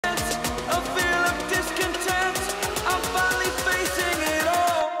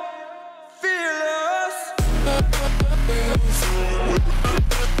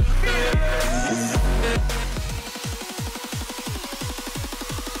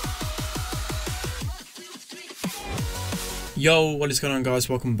Yo, what is going on, guys?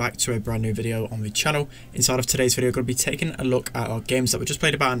 Welcome back to a brand new video on the channel. Inside of today's video, we're going to be taking a look at our games that we just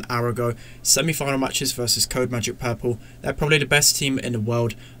played about an hour ago. Semi-final matches versus Codemagic Purple. They're probably the best team in the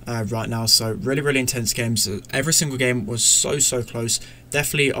world right now, so really intense games. Every single game was so close.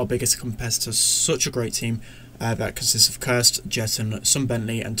 Definitely our biggest competitors. Such a great team that consists of Cursed, Jetton,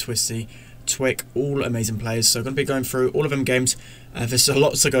 SpenLC and Twisty. Twick, all amazing players. So I'm going to be going through all of them games. There's a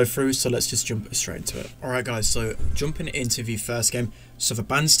lot to go through, so let's just jump straight into it. Alright guys, so jumping into the first game. So the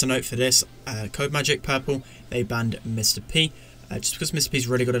bans to note for this, Codemagic Purple, they banned Mr. P. Just because Mr. P is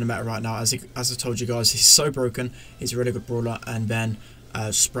really good in the meta right now. As I told you guys, he's so broken. He's a really good brawler. And then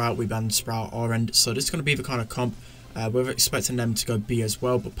Sprout, we banned Sprout our end. So this is going to be the kind of comp. We're expecting them to go B as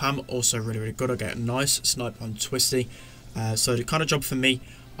well. But Pam also really good. I get a nice snipe on Twisty. So the kind of job for me,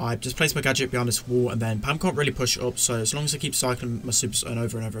 I just placed my gadget behind this wall, and then Pam can't really push it up, so as long as I keep cycling my super stone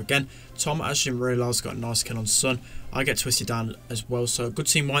over and over again. Tom actually didn't realise got a nice kill on Sun. I get Twisted down as well, so a good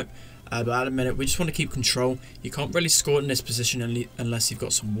team wipe. But at the minute, we just want to keep control. You can't really score in this position unless you've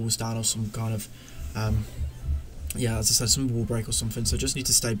got some walls down or some kind of, yeah, as I said, some wall break or something. So just need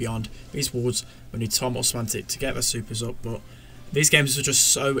to stay beyond these walls. We need Tom or Smantic to get their supers up, but these games are just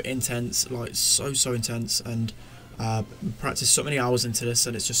so intense, like so intense, and we practiced so many hours into this,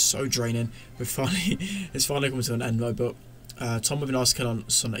 and it's just so draining. It's finally coming to an end though. But Tom with a nice kill on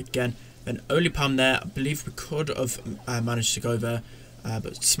Sun again. Then only Pam there. I believe we could have managed to go there,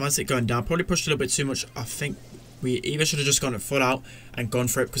 but Smantic going down probably pushed a little bit too much. I think we either should have just gone it full out and gone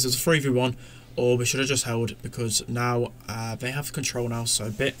for it because it's a 3v1, or we should have just held because now they have control now. So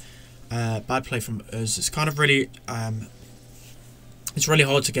a bit bad play from us. It's kind of really it's really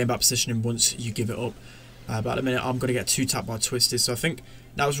hard to gain back positioning once you give it up. But at the minute, I'm going to get 2-tapped by Twisted, so I think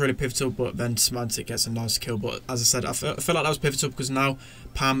that was really pivotal. But then Smantic gets a nice kill. But as I said, I feel like that was pivotal because now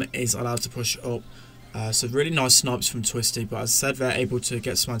Pam is allowed to push up. So really nice snipes from Twisted. But as I said, they're able to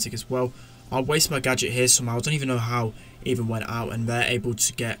get Smantic as well. I'll waste my gadget here somehow. I don't even know how it even went out, and they're able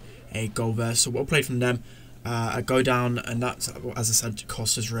to get a goal there. So well played from them. A go down, and that's, as I said,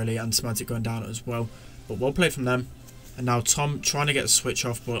 cost us really, and Smantic going down as well. But well played from them. And now Tom trying to get a switch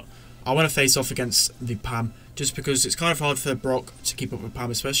off, but I want to face off against the Pam just because it's kind of hard for Brock to keep up with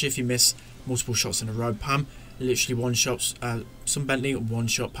Pam, especially if you miss multiple shots in a row. Pam literally one-shots, SpenLC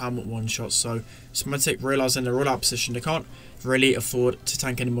one-shot, Pam one-shot. So Smantic realising they're all out of position. They can't really afford to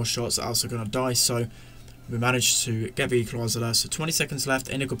tank any more shots, they're also going to die. So we managed to get the equaliser there. So 20 seconds left,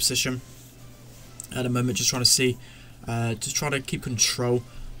 in a good position at the moment, just trying to see, to try to keep control.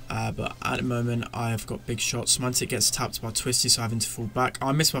 But at the moment, I have got big shots. Smantic gets tapped by Twisty, so having to fall back.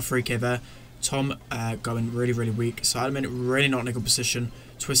 I missed my 3k there. Tom going really weak. So at the minute, really not in a good position.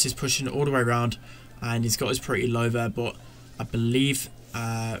 Twisty's pushing all the way around, and he's got his pretty low there. But I believe,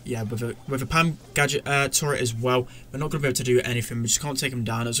 yeah, with a Pam gadget turret as well, we're not going to be able to do anything. We just can't take him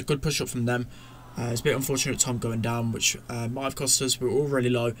down. It was a good push up from them. It's a bit unfortunate Tom going down, which might have cost us. We were all really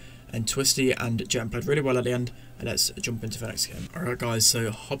low, and Twisty and Jet played really well at the end. And let's jump into the next game. Alright guys, so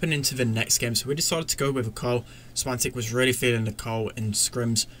hopping into the next game. So we decided to go with a Cole. Smantic was really feeling the Cole in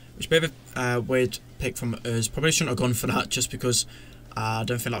scrims, which is a bit of a weird pick from us. Probably shouldn't have gone for that just because I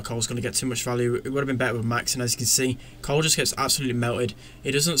don't feel like Cole's going to get too much value. It would have been better with Max, and as you can see, Cole just gets absolutely melted.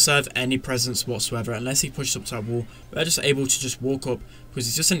 He doesn't serve any presence whatsoever unless he pushes up to that wall. We're just able to just walk up because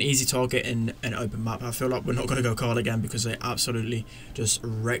he's just an easy target in an open map. I feel like we're not going to go Cole again because they absolutely just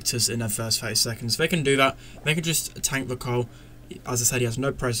wrecked us in their first 30 seconds. If they can do that, they can just tank the Cole. As I said, he has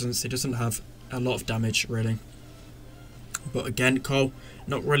no presence. He doesn't have a lot of damage really. But again, Cole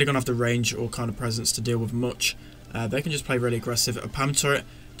not really going to have the range or kind of presence to deal with much. They can just play really aggressive. A Pam turret,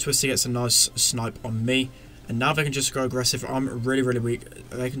 Twisty gets a nice snipe on me, and now they can just go aggressive. I'm really weak.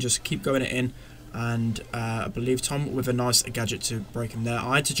 They can just keep going it in, and I believe Tom with a nice gadget to break him there.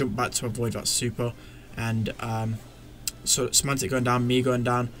 I had to jump back to avoid that super, and so Smantic going down, me going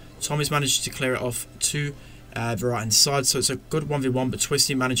down. Tommy's managed to clear it off to the right hand side, so it's a good 1v1, but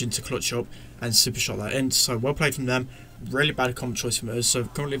Twisty managing to clutch up and super shot that in. So well played from them. Really bad comp choice from us. So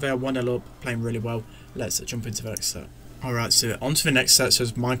currently they are 1-0 up, playing really well. Let's jump into the next set. Alright, so on to the next set. So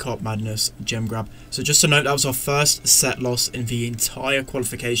it's Minecart Madness Gem Grab. So just to note, that was our first set loss in the entire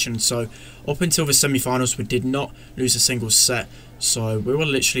qualification. So up until the semi-finals, we did not lose a single set. So we were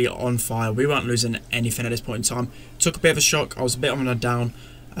literally on fire. We weren't losing anything at this point in time. Took a bit of a shock. I was a bit on a down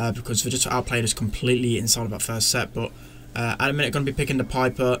because they just outplayed us completely inside of that first set. But at the minute, going to be picking the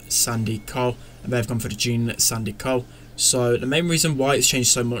Piper, Sandy, Cole, and they've gone for the Jean, Sandy, Cole. So the main reason why it's changed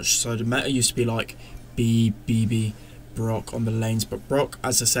so much, so the meta used to be like B, BB, Brock on the lanes, but Brock,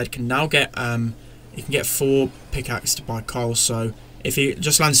 as I said, can now get he can get 4 pickaxed by Cole. So if he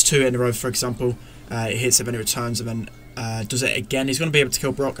just lands 2 in a row, for example, it hits it, then it returns, and then does it again, he's going to be able to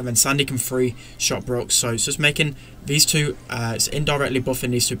kill Brock, and then Sandy can free shot Brock. So it's just making these two, it's indirectly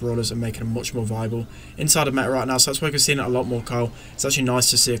buffing these two brawlers and making them much more viable inside of meta right now. So that's why we're seeing it a lot more Cole. It's actually nice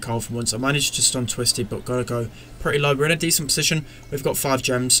to see a Cole for once. I managed to stun Twisty, but gotta go pretty low. We're in a decent position. We've got 5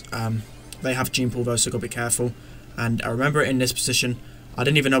 gems. They have Gene Pool though, so gotta be careful. And I remember in this position, I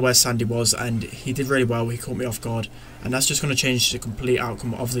didn't even know where Sandy was, and he did really well. He caught me off guard, and that's just going to change the complete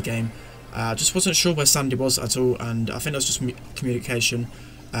outcome of the game. I just wasn't sure where Sandy was at all, and I think that's just communication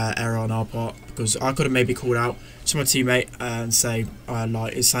error on our part, because I could have maybe called out to my teammate and say,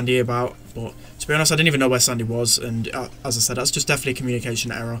 like, is Sandy about? But to be honest, I didn't even know where Sandy was, and as I said, that's just definitely a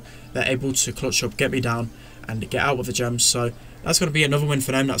communication error. They're able to clutch up, get me down, and get out with the gems. So that's going to be another win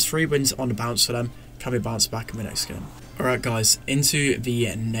for them. That's 3 wins on the bounce for them. Can we bounce back in the next game? Alright guys, into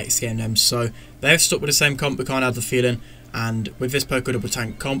the next game then. So they've stuck with the same comp, we kind of have the feeling, and with this Poco double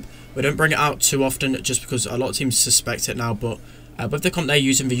tank comp, we don't bring it out too often just because a lot of teams suspect it now, but with the comp they're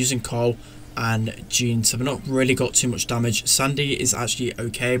using Cole and Gene, so they've not really got too much damage. Sandy is actually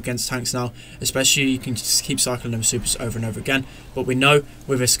okay against tanks now, especially you can just keep cycling them supers over and over again, but we know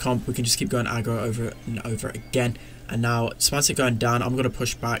with this comp we can just keep going aggro over and over again. And now Smatic going down, I'm going to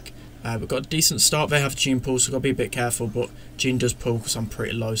push back. We've got a decent start. They have Gene pull, so got to be a bit careful, but Gene does pull because I'm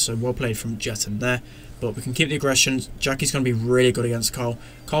pretty low, so well played from Jet in there. But we can keep the aggression. Jackie's going to be really good against Cole.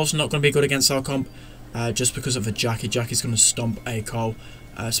 Cole's not going to be good against our comp just because of the Jackie. Jackie's going to stomp a Cole,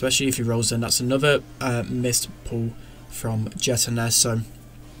 especially if he rolls in. That's another missed pull from Jet in there. So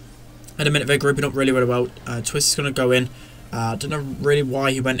at the minute they're grouping up really, really well. Twist is going to go in. I don't know really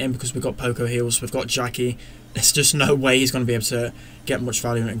why he went in, because we've got Poco heals, we've got Jackie. There's just no way he's going to be able to get much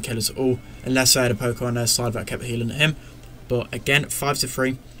value and kill us at all, unless I had a Poco on their side that kept healing him. But again,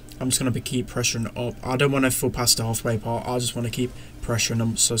 5-3. I'm just going to keep pressuring up. I don't want to fall past the halfway part. I just want to keep pressuring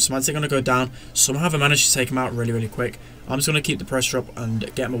them. So Smatic going to go down. Somehow I managed to take him out really, really quick. I'm just going to keep the pressure up and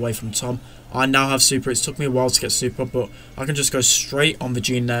get him away from Tom. I now have super. It's took me a while to get super, but I can just go straight on the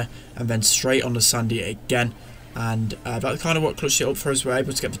Gene there and then straight on the Sandy again. And that's kind of what clutched it up for us. We're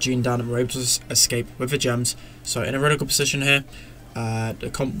able to get the Gene down and we're able to escape with the gems. So in a really good position here. The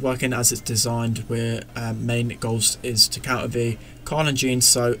comp working as it's designed. Where main goals is to counter the Carl and Gene.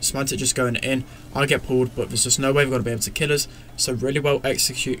 So Smatic just going in. I get pulled, but there's just no way we're going to be able to kill us. So really well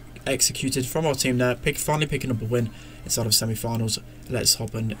executed from our team there. Finally picking up a win inside of semi-finals. Let's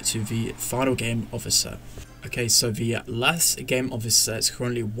hop into the final game of this set. Okay, so the last game of this set is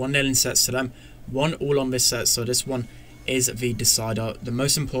currently 1-0 in sets to them. 1-1 on this set, so this one is the decider. The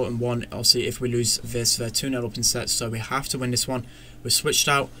most important one, obviously, if we lose this, they're 2-0 up in sets, so we have to win this one. We switched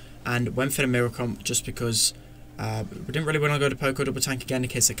out and went for the mirror comp just because we didn't really want to go to Poco double tank again in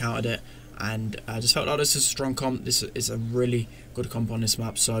case they countered it. And I just felt like this is a strong comp. This is a really good comp on this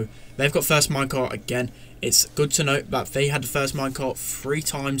map. So they've got first minecart again. It's good to note that they had the first minecart 3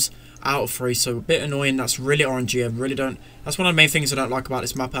 times out of 3, so a bit annoying. That's really RNG. I really don't. That's one of the main things I don't like about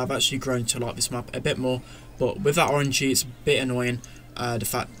this map. I've actually grown to like this map a bit more, but with that RNG, it's a bit annoying. The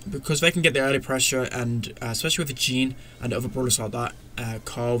fact because they can get the early pressure, and especially with the Gene and other brawlers like that,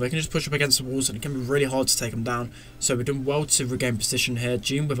 Carl, they can just push up against the walls, and it can be really hard to take them down. So we're doing well to regain position here.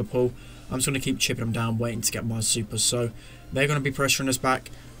 Gene with a pull. I'm just going to keep chipping them down, waiting to get my super. So they're going to be pressuring us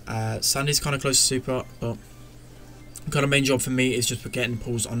back. Sandy's kind of close to super, but kind of main job for me is just getting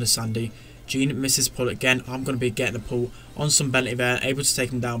pulls on the Sandy. Gene misses pull again. I'm going to be getting the pull on some Bentley there, able to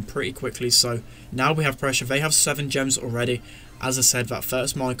take him down pretty quickly. So now we have pressure. They have 7 gems already. As I said, that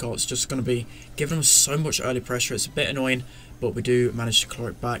first minecart is just going to be giving them so much early pressure. It's a bit annoying, but we do manage to claw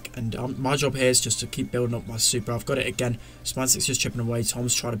it back. And my job here is just to keep building up my super. I've got it again. Smatic's just chipping away.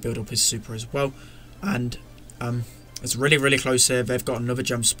 Tom's trying to build up his super as well. And it's really, really close here. They've got another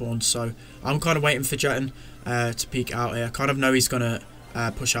gem spawned, so I'm kind of waiting for Jetten to peek out here. I kind of know he's going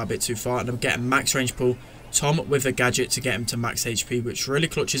to push out a bit too far, and I'm getting max range pull. Tom with a gadget to get him to max HP, which really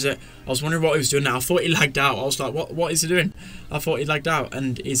clutches it. I was wondering what he was doing now. I thought he lagged out. I was like, what is he doing? I thought he lagged out,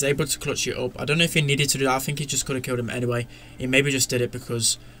 and he's able to clutch it up. I don't know if he needed to do that. I think he just could have killed him anyway. He maybe just did it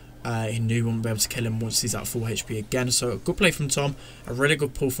because he knew he wouldn't be able to kill him once he's at full HP again. So a good play from Tom, a really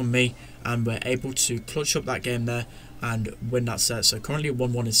good pull from me, and we're able to clutch up that game there and win that set. So currently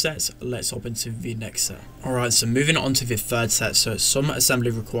 1-1 in sets. Let's hop into the next set. Alright, so moving on to the third set. So some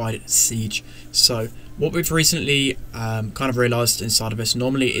assembly required siege. So what we've recently kind of realised inside of this,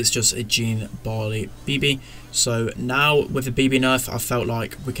 normally it's just a Gene, Barley, BB. So now with the BB nerf, I felt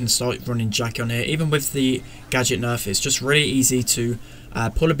like we can start running Jackie on here. Even with the gadget nerf, it's just really easy to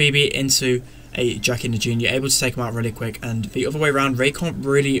pull a BB into a Jackie and a Jean, you're able to take them out really quick, and the other way around, they can't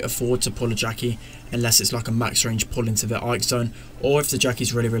really afford to pull a Jackie unless it's like a max range pull into the Ike zone, or if the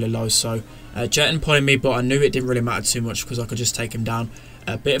Jackie's really low. So Jetting pulling me, but I knew it didn't really matter too much because I could just take him down.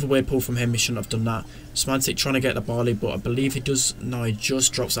 A bit of a weird pull from him, he shouldn't have done that. SpenLC trying to get the barley, but I believe he does. No, he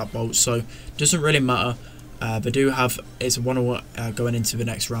just drops that bolt, so it doesn't really matter. They do have, it's a 1-0 going into the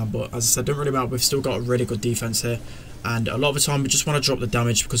next round, but as I said, don't really matter. We've still got a really good defense here, and a lot of the time we just want to drop the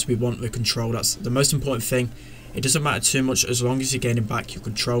damage because we want the control. That's the most important thing. It doesn't matter too much as long as you're gaining back your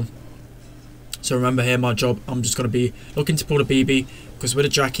control. So remember here, my job, I'm just going to be looking to pull the BB, because with a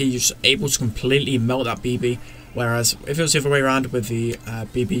Jackie you're just able to completely melt that BB, whereas if it was the other way around with the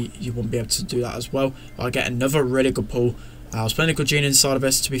BB, you wouldn't be able to do that as well. But I get another really good pull. I was playing a good Jean inside of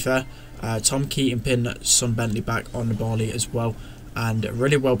this, to be fair. Tom Keaton pinned Son Bentley back on the barley as well, and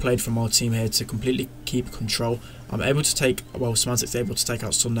really well played from our team here to completely keep control. I'm able to take, well, SpenLC's able to take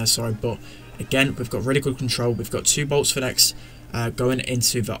out Son there, sorry, but again, we've got really good control. We've got 2 bolts for next going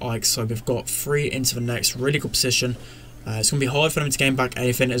into the Ike, so we've got 3 into the next, really good position. It's going to be hard for them to gain back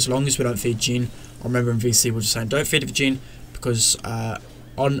anything as long as we don't feed Jean. I remember in VC we were just saying don't feed the Jean, because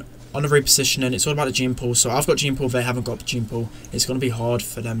on the repositioning it's all about the Jean pull. So I've got Jean pull, they haven't got the Jean pull. It's going to be hard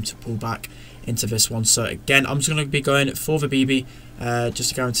for them to pull back into this one. So again, I'm just going to be going for the BB just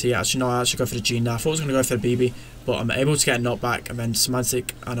to guarantee it. Actually no, I actually go for the Jean now. I thought I was going to go for the BB, but I'm able to get a knockback, and then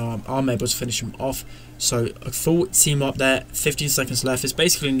SpenLC and I'm able to finish him off. So a full team up there, 15 seconds left. It's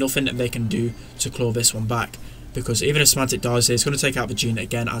basically nothing that they can do to claw this one back, because even if SpenLC dies here, it's going to take out the Jean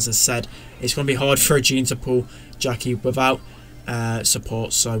again. As I said, it's going to be hard for a Jean to pull Jackie without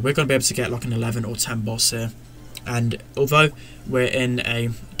support, so we're going to be able to get like an 11 or 10 boss here. And although we're in a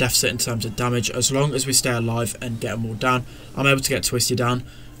deficit in terms of damage, as long as we stay alive and get them all down, I'm able to get Twisty down.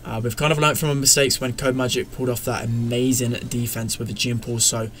 We've kind of learnt from our mistakes when Codemagic pulled off that amazing defense with the Jean pull.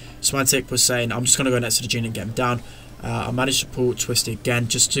 So SpenLC was saying, I'm just going to go next to the Jean and get him down. I managed to pull Twisty again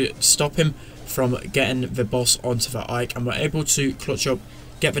just to stop him from getting the boss onto the Ike, and we're able to clutch up,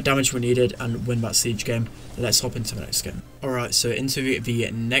 get the damage we needed, and win that siege game. Let's hop into the next game. Alright, so into the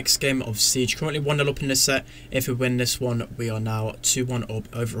next game of siege. Currently 1-0 up in this set. If we win this one, we are now 2-1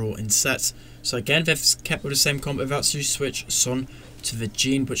 up overall in sets. So again, they've kept with the same comp. They've actually switched Son to the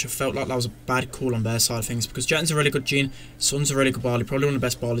Jean, which I felt like that was a bad call on their side of things, because Jetten's a really good Jean, Son's a really good barley, probably one of the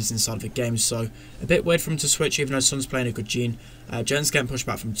best barleys inside of the game. So a bit weird for him to switch, even though Son's playing a good Jean. Jetten's getting pushed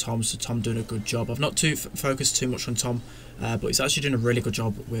back from Tom, so Tom doing a good job. I've not focused too much on Tom, but he's actually doing a really good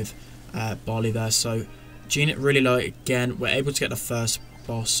job with barley there. So Jean really low again. We're able to get the first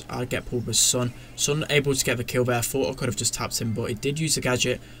boss. I get pulled with Son. Son able to get the kill there. I thought I could have just tapped him, but he did use a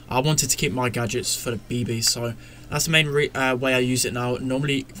gadget. I wanted to keep my gadgets for the BB, so that's the main way I use it now.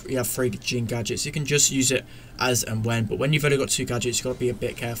 Normally you have 3 Jean gadgets. You can just use it as and when, but when you've only got 2 gadgets, you've got to be a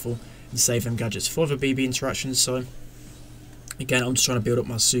bit careful and save them gadgets for the BB interactions. So again, I'm just trying to build up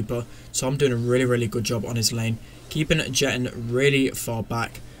my super. So I'm doing a really good job on his lane, keeping Jetten really far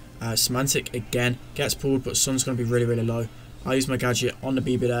back. SpenLC again gets pulled, but Son's going to be really low. I use my gadget on the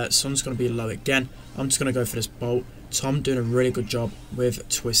BB there. Son's going to be low again. I'm just going to go for this bolt. Tom doing a really good job with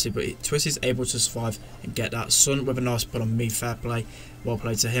Twisty, but Twisty's able to survive and get that. Son with a nice pull on me, fair play, well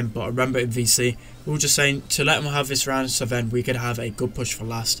played to him. But I remember in VC, we were just saying to let him have this round so then we could have a good push for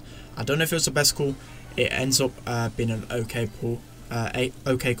last. I don't know if it was the best call. It ends up being an okay pull,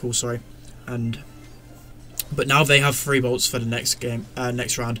 okay call, sorry. But now they have 3 bolts for the next game,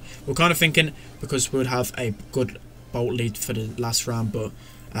 next round. We're kind of thinking because we would have a good bolt lead for the last round, but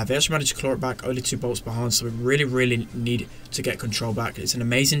they actually managed to claw it back, only 2 bolts behind, so we really need to get control back. It's an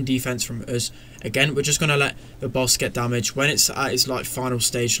amazing defense from us. Again, we're just going to let the boss get damaged. When it's at its like final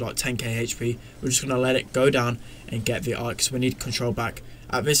stage, like 10k HP, we're just going to let it go down and get the Ike, because we need control back.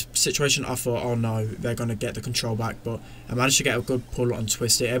 At this situation, I thought, oh no, they're going to get the control back, but I managed to get a good pull on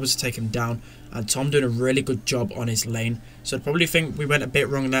Twisty, able to take him down, and Tom doing a really good job on his lane. So I probably think we went a bit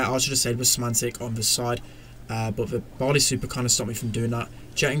wrong there. I should have stayed with SpenLC on the side. But the barley super kind of stopped me from doing that.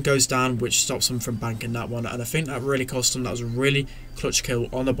 Jetten goes down, which stops him from banking that one, and I think that really cost him. That was a really clutch kill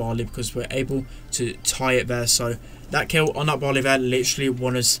on the barley because we're able to tie it there. So that kill on that barley there literally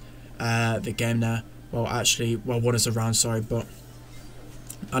won us the game there. Well, actually, won us the round, sorry. But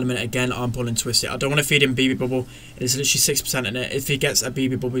at a minute again, I'm pulling Twisty. I don't want to feed him BB Bubble. It's literally 6% in it. If he gets a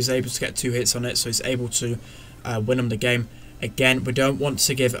BB Bubble, he's able to get 2 hits on it, so he's able to win him the game. Again, we don't want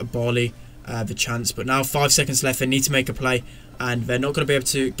to give a barley the chance, but now 5 seconds left. They need to make a play, and they're not going to be able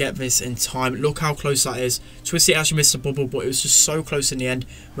to get this in time. Look how close that is. Twisty actually missed a bubble, but it was just so close in the end.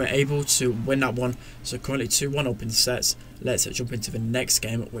 We're able to win that one. So currently 2-1 up in sets. Let's jump into the next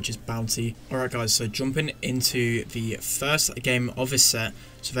game, which is Bounty. Alright guys, so jumping into the first game of this set.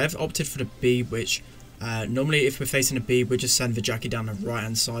 So they've opted for the B, which normally if we're facing a B, we just send the Jackie down the right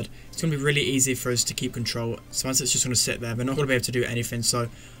hand side. It's going to be really easy for us to keep control. Semantic's just going to sit there. They're not going to be able to do anything. So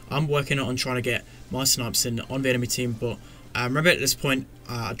I'm working on trying to get my snipes in on the enemy team, but remember at this point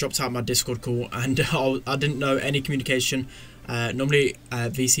I dropped out my Discord call and I didn't know any communication. Normally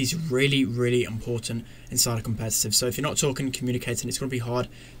VC is really important inside a competitive, so if you're not talking, communicating, it's going to be hard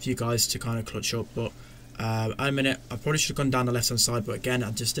for you guys to kind of clutch up. But at a minute I probably should have gone down the left hand side, but again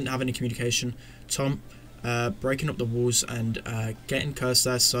I just didn't have any communication. Tom breaking up the walls and getting cursed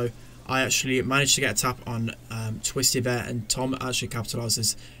there, so I actually managed to get a tap on Twisty there, and Tom actually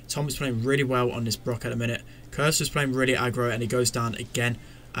capitalises. Tom is playing really well on this Brock at the minute. Curse is playing really aggro and he goes down again,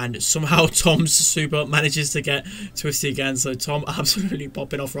 and somehow Tom's super manages to get Twisty again. So Tom absolutely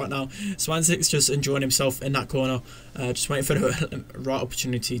popping off right now. Swansic's just enjoying himself in that corner, just waiting for the right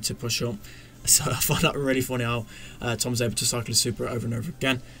opportunity to push up. So I find that really funny how Tom's able to cycle a super over and over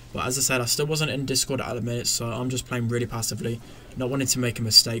again. But as I said, I still wasn't in Discord at the minute, so I'm just playing really passively, not wanting to make a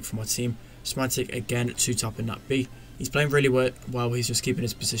mistake for my team. Smantic again 2-tapping that B. He's playing really well, he's just keeping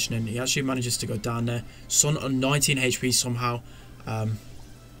his positioning. He actually manages to go down there. Sun on 19 HP somehow,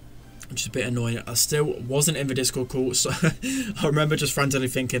 which is a bit annoying. I still wasn't in the Discord call, so I remember just frantically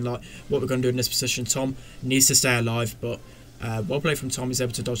thinking like what we're going to do in this position. Tom needs to stay alive, but well played from Tom. He's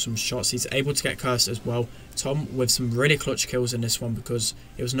able to dodge some shots. He's able to get cursed as well. Tom with some really clutch kills in this one, because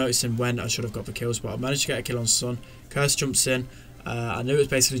it was noticing when I should have got the kills, but I managed to get a kill on Sun. Curse jumps in. I knew it was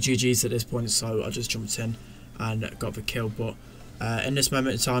basically GG's at this point, so I just jumped in and got the kill. But in this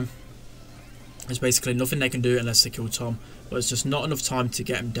moment in time, there's basically nothing they can do unless they kill Tom, but it's just not enough time to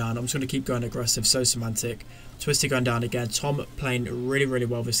get him down. I'm just going to keep going aggressive. So Semantic, Twisty going down again. Tom playing really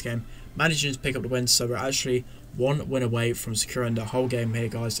well this game, managing to pick up the win. So we're actually one win away from securing the whole game here,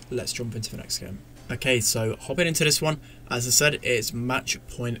 guys. Let's jump into the next game. Okay, so hopping into this one, as I said, it's match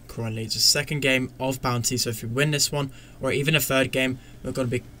point currently. It's the second game of Bounty, so if we win this one, or even a third game, we're going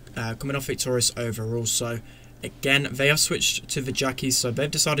to be coming off victorious overall. So again, they have switched to the Jackies, so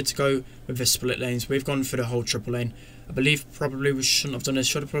they've decided to go with the split lanes. We've gone for the whole triple lane. I believe probably we shouldn't have done this.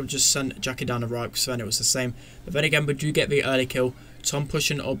 Should have probably just sent Jackie down the right, because then it was the same. But then again, we do get the early kill. Tom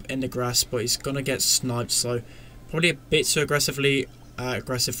pushing up in the grass, but he's going to get sniped, so probably a bit too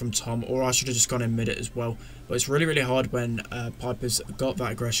aggressive from Tom, or I should have just gone in mid it as well. But it's really hard when Piper's got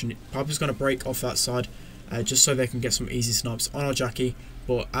that aggression. Piper's going to break off that side just so they can get some easy snipes on our Jackie.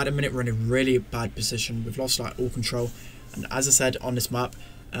 But at the minute we're in a really bad position. We've lost like all control, and as I said on this map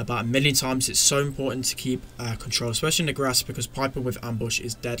about a million times, it's so important to keep control, especially in the grass, because Piper with ambush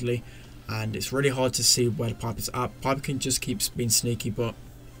is deadly and it's really hard to see where the Piper's at. Piper can just keep being sneaky, but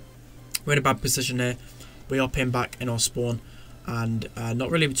we're in a bad position here. We are pinned back in our spawn, and not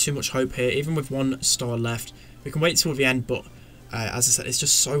really too much hope here. Even with 1 star left, we can wait till the end, but as I said, it's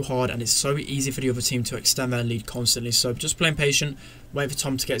just so hard, and it's so easy for the other team to extend their lead constantly. So just playing patient, wait for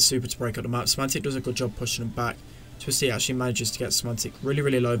Tom to get super to break up the map. Semantic does a good job pushing him back. Twisty actually manages to get Semantic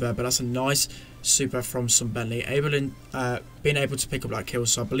really low there, but that's a nice super from SpenLC, being able to pick up that kill.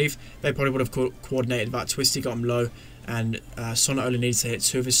 So I believe they probably would have coordinated that. Twisty got him low, and Son only needs to hit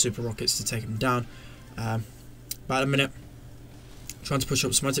 2 of his super rockets to take him down. About a minute, trying to push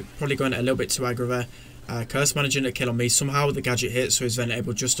up. Semantic probably going a little bit too aggro there. Curse managing a kill on me. Somehow the gadget hit, so he's then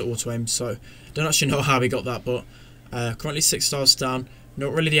able just to auto aim. So don't actually know how he got that, but currently 6 stars down.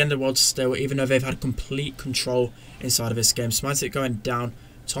 Not really the end of the world still, even though they've had complete control inside of this game. Semantic going down.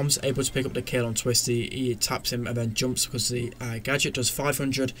 Tom's able to pick up the kill on Twisty. He taps him and then jumps, because the gadget does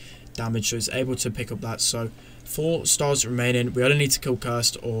 500 damage, so he's able to pick up that. So 4 stars remaining. We only need to kill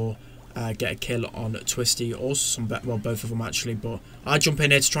Cursed or get a kill on Twisty, or well, both of them actually. But I jump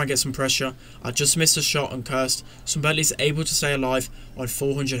in here to try and get some pressure. I just missed a shot on Cursed. SpenLC's able to stay alive on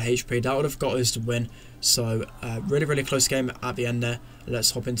 400 HP. That would have got us to win. So really close game at the end there.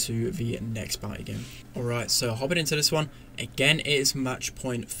 Let's hop into the next Bounty game. Alright, so hopping into this one. Again, it is match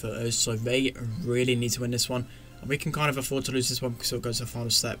point for us, so they really need to win this one. And we can kind of afford to lose this one because it'll go to the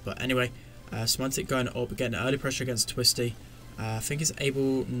final step. But anyway, Semantic going up, getting early pressure against Twisty. I think he's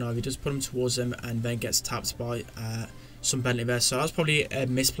able, no, he does put him towards him and then gets tapped by SpenLC there. So that's probably a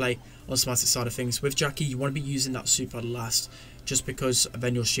misplay on Semantic's side of things. With Jackie, you want to be using that super last, just because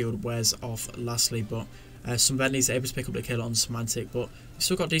then your shield wears off lastly. But SpenLC's able to pick up the kill on Semantic, but he's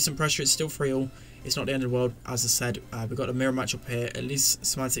still got decent pressure. It's still 3-all. it's not the end of the world. As I said, we've got a mirror match up here. At least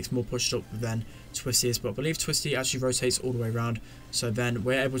Semantic's more pushed up than Twisty is, but I believe Twisty actually rotates all the way around, so then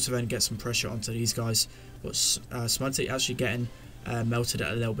we're able to then get some pressure onto these guys. But Semantic actually getting melted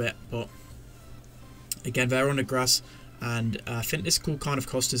a little bit, but again, they're on the grass, and I think this could kind of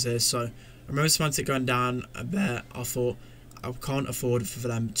cost us here. So I remember Semantic going down there. I thought I can't afford for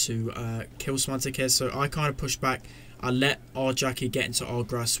them to kill Semantic here, so I kind of pushed back. I let our Jackie get into our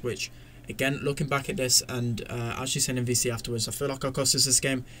grass, which, again, looking back at this and actually sending VC afterwards, I feel like I cost us this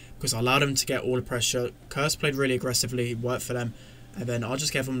game because I allowed him to get all the pressure. Curse played really aggressively, he worked for them, and then I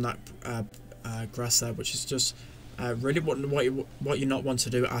just gave him that grass there, which is just really what you not want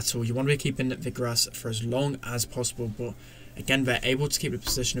to do at all. You want to be keeping the grass for as long as possible, but again, they're able to keep the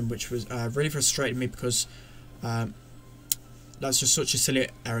positioning, which was really frustrating me because that's just such a silly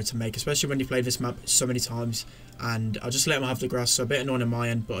error to make, especially when you play this map so many times. And I just let him have the grass, so a bit annoying on my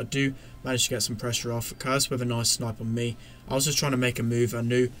end, but I do manage to get some pressure off. Curse with a nice snipe on me. I was just trying to make a move. I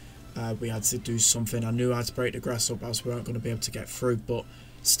knew we had to do something. I knew I had to break the grass up, else we weren't going to be able to get through. But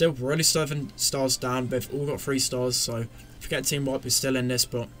still, we're only 7 stars down. They've all got 3 stars, so if you get team wipe, we're still in this.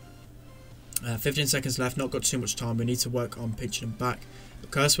 But 15 seconds left, not got too much time. We need to work on pinching them back. But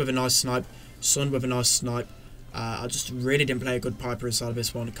Curse with a nice snipe. Sun with a nice snipe. I just really didn't play a good Piper inside of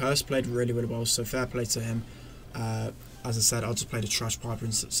this one. Curse played really well, so fair play to him. As I said, I'll just play the trash Piper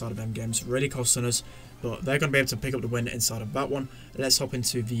inside of them games, really costing us, but they're going to be able to pick up the win inside of that one. Let's hop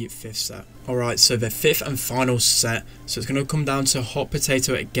into the 5th set. Alright, so the 5th and final set, so it's going to come down to Hot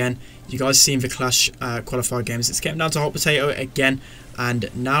Potato again. You guys seen the Clash qualifier games, it's getting down to Hot Potato again, and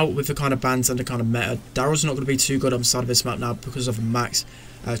now with the kind of bans and the kind of meta, Daryl's not going to be too good on the side of this map now because of Max.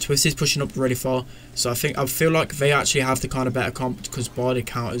 Twisty's pushing up really far, so I feel like they actually have the kind of better comp because Barley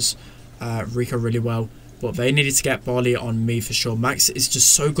counters Rico really well. But they needed to get Barley on me for sure. Max is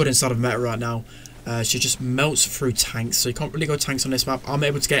just so good inside of meta right now. She just melts through tanks, so you can't really go tanks on this map. I'm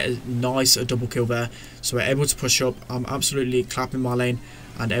able to get a nice double kill there, so we're able to push up. I'm absolutely clapping my lane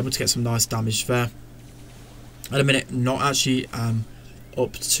and able to get some nice damage there. At the minute, not actually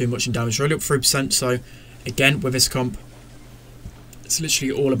up too much in damage, really up 3%. So again, with this comp, it's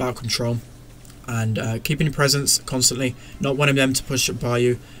literally all about control and keeping your presence constantly, not wanting them to push up by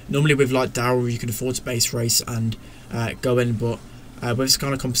you. Normally with like Daryl, you can afford to base race and go in, but with this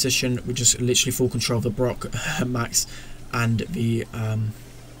kind of composition, we just literally full control of the Brock, Max, and the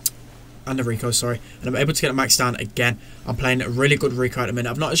Rico, sorry, and I'm able to get Max down again. I'm playing a really good Rico at the minute.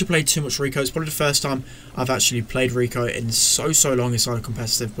 I've not actually played too much Rico. It's probably the first time I've actually played Rico in so long inside of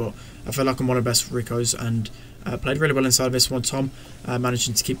competitive, but I feel like I'm one of the best Ricos and played really well inside of this one. Tom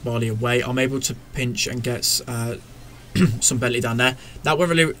managing to keep Barley away. I'm able to pinch and get some Bentley down there. That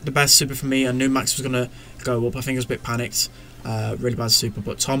wasn't really the best super for me. I knew Max was going to go up. I think I was a bit panicked. Really bad super,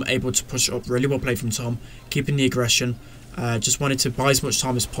 but Tom able to push it up. Really well played from Tom, keeping the aggression. Just wanted to buy as much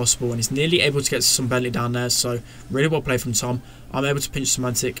time as possible, and he's nearly able to get some Bentley down there, so really well played from Tom. I'm able to pinch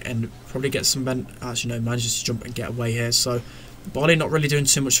Semantic and probably get some actually no, manages to jump and get away here, so Barley not really doing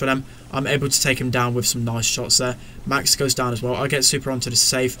too much for them. I'm able to take him down with some nice shots there. Max goes down as well. I get super onto the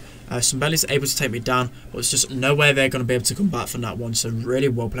safe. Bentley's able to take me down, but it's just no way they're going to be able to come back from that one. So really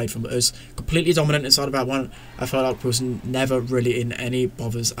well played from us. Completely dominant inside of that one. I felt like was never really in any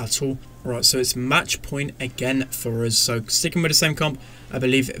bothers at all. Alright, so it's match point again for us. So sticking with the same comp, I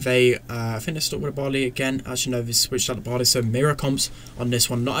believe they, I think they're stuck with Barley again. Actually, no, they switched out to Barley. So mirror comps on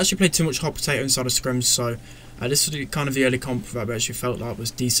this one. Not actually played too much Hot Potato inside of scrims, so this was kind of the early comp that I actually felt like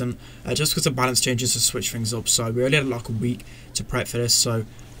was decent, just because the balance changes to switch things up. So we only had like a week to prep for this. So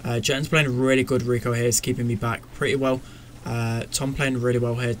Jetten's playing a really good Rico here, is keeping me back pretty well. Tom playing really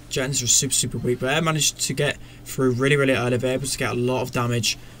well here. Jetten's just super weak, but I managed to get through really early. They're able to get a lot of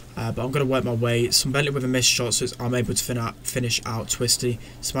damage, but I'm going to work my way. Some Bentley with a missed shot, so I'm able to finish out Twisty.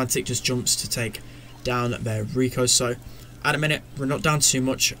 Semantic just jumps to take down their Rico. So at a minute, we're not down too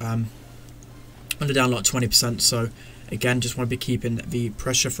much. Under down like 20%, so again, just want to be keeping the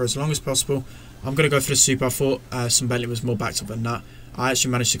pressure for as long as possible. I'm going to go for the super. I thought some Bentley was more backed up than that. I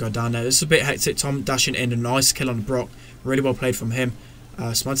actually managed to go down there. This is a bit hectic. Tom dashing in, a nice kill on the Brock. Really well played from him.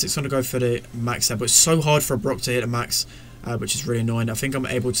 Semantic's going to go for the Max there, but it's so hard for a Brock to hit a Max, which is really annoying. I think I'm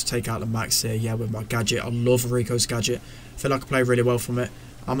able to take out the Max here, yeah, with my gadget. I love Rico's gadget. I feel like I play really well from it.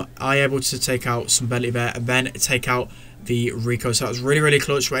 I able to take out some Bentley there and then take out the Rico, so that was really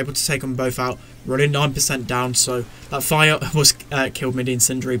clutch. We're able to take them both out. We're only 9% down, so that fire was killed me the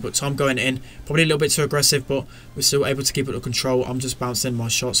incendiary, but Tom going in, probably a little bit too aggressive, but we're still able to keep it under control. I'm just bouncing my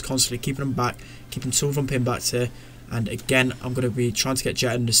shots constantly, keeping them back, keeping two of them pinned back here. And again, I'm going to be trying to get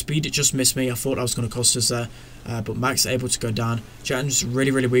Jetten. The speed, it just missed me. I thought that was going to cost us there, but Max able to go down. Jetten's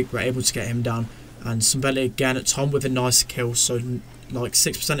really weak. We're able to get him down And SpenLC again, Tom with a nice kill, so like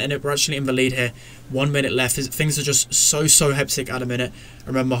 6% in it. We're actually in the lead here, 1 minute left. Things are just so hectic at a minute. I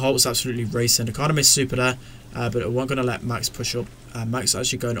remember my heart was absolutely racing. I kind of missed super there, but I wasn't going to let Max push up. Max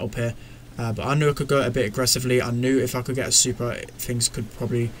actually going up here, but I knew I could go a bit aggressively. I knew if I could get a super, things could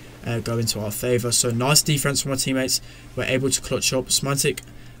probably go into our favour. So nice defense from my teammates. We're able to clutch up. Smantic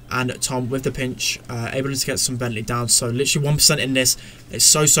and Tom with the pinch, able to get SpenLC down. So literally 1% in this. It's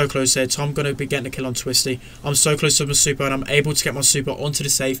so close here. Tom going to be getting a kill on Twisty. I'm so close to my super, and I'm able to get my super onto the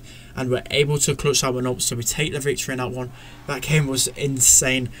safe, and we're able to clutch that one up. So we take the victory in that one. That game was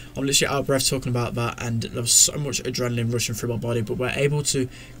insane. I'm literally out of breath talking about that, and there was so much adrenaline rushing through my body, but we're able to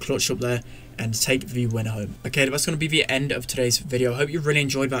clutch up there and take the win home. Okay, that's going to be the end of today's video. I hope you really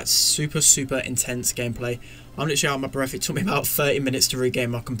enjoyed that super intense gameplay. I'm literally out of my breath. It took me about 30 minutes to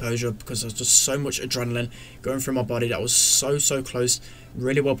regain my composure because there was just so much adrenaline going through my body. That was so close.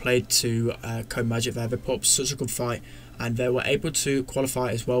 Really well played to Codemagic there. They put up such a good fight, and they were able to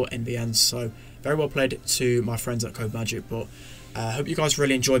qualify as well in the end. So very well played to my friends at Codemagic. But I hope you guys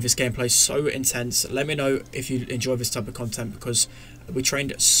really enjoyed this gameplay. So intense. Let me know if you enjoy this type of content, because we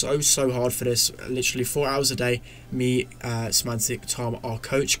trained so hard for this. Literally 4 hours a day. Me, Smantic, Tom, our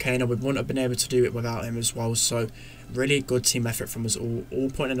coach Kana, we wouldn't have been able to do it without him as well. So really good team effort from us all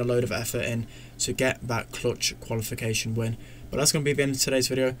putting a load of effort in to get that clutch qualification win. But that's going to be the end of today's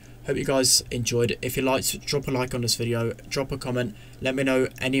video. Hope you guys enjoyed. If you liked, drop a like on this video, drop a comment, let me know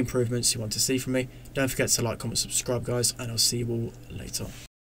any improvements you want to see from me. Don't forget to like, comment, subscribe guys, and I'll see you all later.